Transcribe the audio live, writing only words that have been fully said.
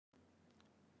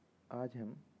आज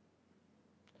हम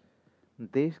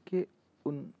देश के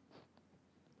उन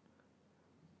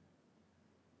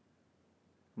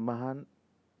महान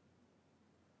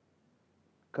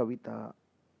कविता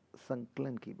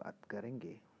संकलन की बात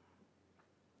करेंगे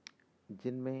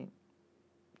जिनमें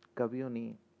कवियों ने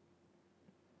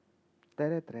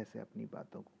तरह तरह से अपनी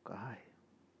बातों को कहा है।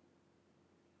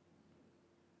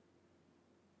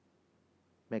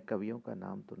 मैं कवियों का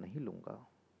नाम तो नहीं लूंगा,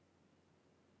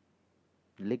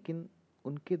 लेकिन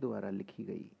उनके द्वारा लिखी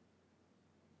गई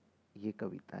ये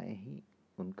कविताएं ही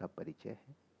उनका परिचय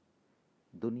है।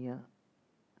 दुनिया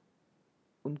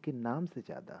उनके नाम से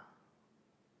ज्यादा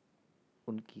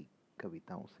उनकी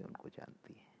कविताओं से उनको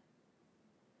जानती है।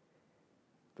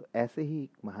 तो ऐसे ही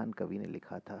एक महान कवि ने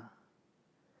लिखा था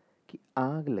कि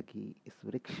आग लगी इस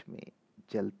वृक्ष में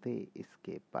जलते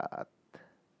इसके पात,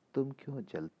 तुम क्यों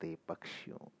जलते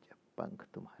पक्षियों जब पंख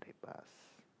तुम्हारे पास।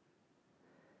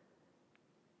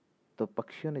 तो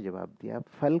पक्षियों ने जवाब दिया,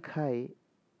 फल खाए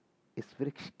इस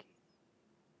वृक्ष के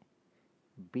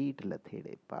बीट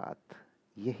लथेड़े पात,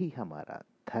 यही हमारा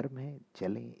धर्म है,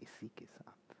 जले इसी के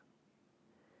साथ।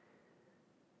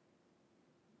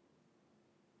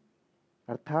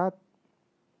 अर्थात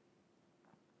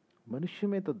मनुष्य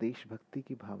में तो देशभक्ति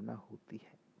की भावना होती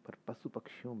है, पर पशु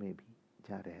पक्षियों में भी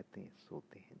जहाँ रहते हैं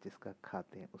सोते हैं जिसका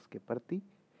खाते हैं उसके प्रति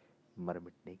मर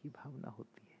मिटने की भावना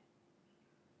होती है।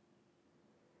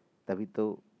 तभी तो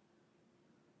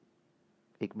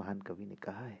एक महान कवि ने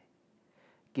कहा है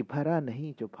कि भरा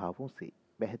नहीं जो भावों से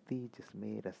बहती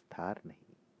जिसमें रसधार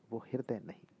नहीं, वो हृदय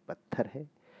नहीं पत्थर है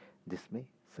जिसमें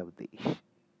स्वदेश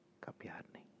का प्यार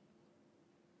नहीं।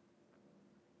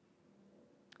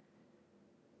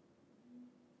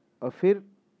 और फिर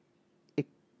एक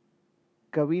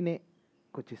कवि ने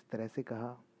कुछ इस तरह से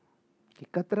कहा कि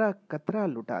कतरा कतरा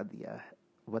लुटा दिया है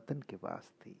वतन के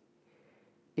वास्ते,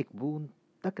 एक बूंद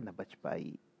तक न बच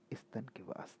पाई इस तन के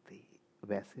वास्ते।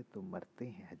 वैसे तो मरते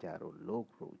हैं हजारों लोग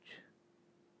रोज,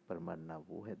 पर मरना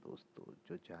वो है दोस्तों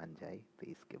जो जान जाए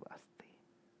देश के वास्ते।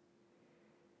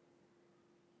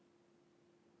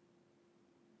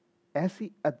 ऐसी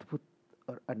अद्भुत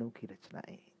और अनोखी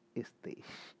रचनाएं इस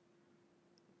देश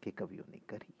के कवियों ने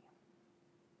करी,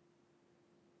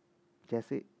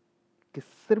 जैसे कि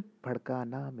सिर्फ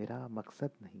भड़काना मेरा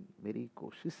मकसद नहीं, मेरी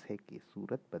कोशिश है कि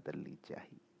सूरत बदलनी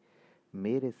चाहिए।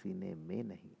 मेरे सीने में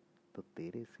नहीं तो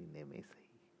तेरे सीने में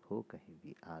सही, हो कहीं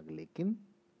भी आग लेकिन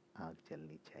आग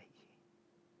जलनी चाहिए।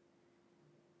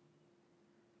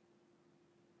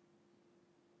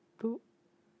 तो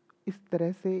इस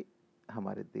तरह से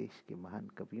हमारे देश के महान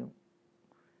कवियों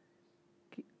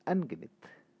की अनगिनत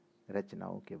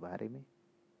रचनाओं के बारे में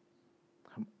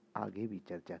हम आगे भी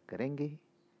चर्चा करेंगे।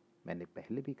 मैंने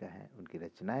पहले भी कहा है, उनकी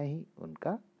रचनाएं ही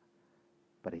उनका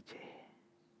परिचय है।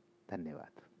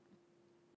 धन्यवाद।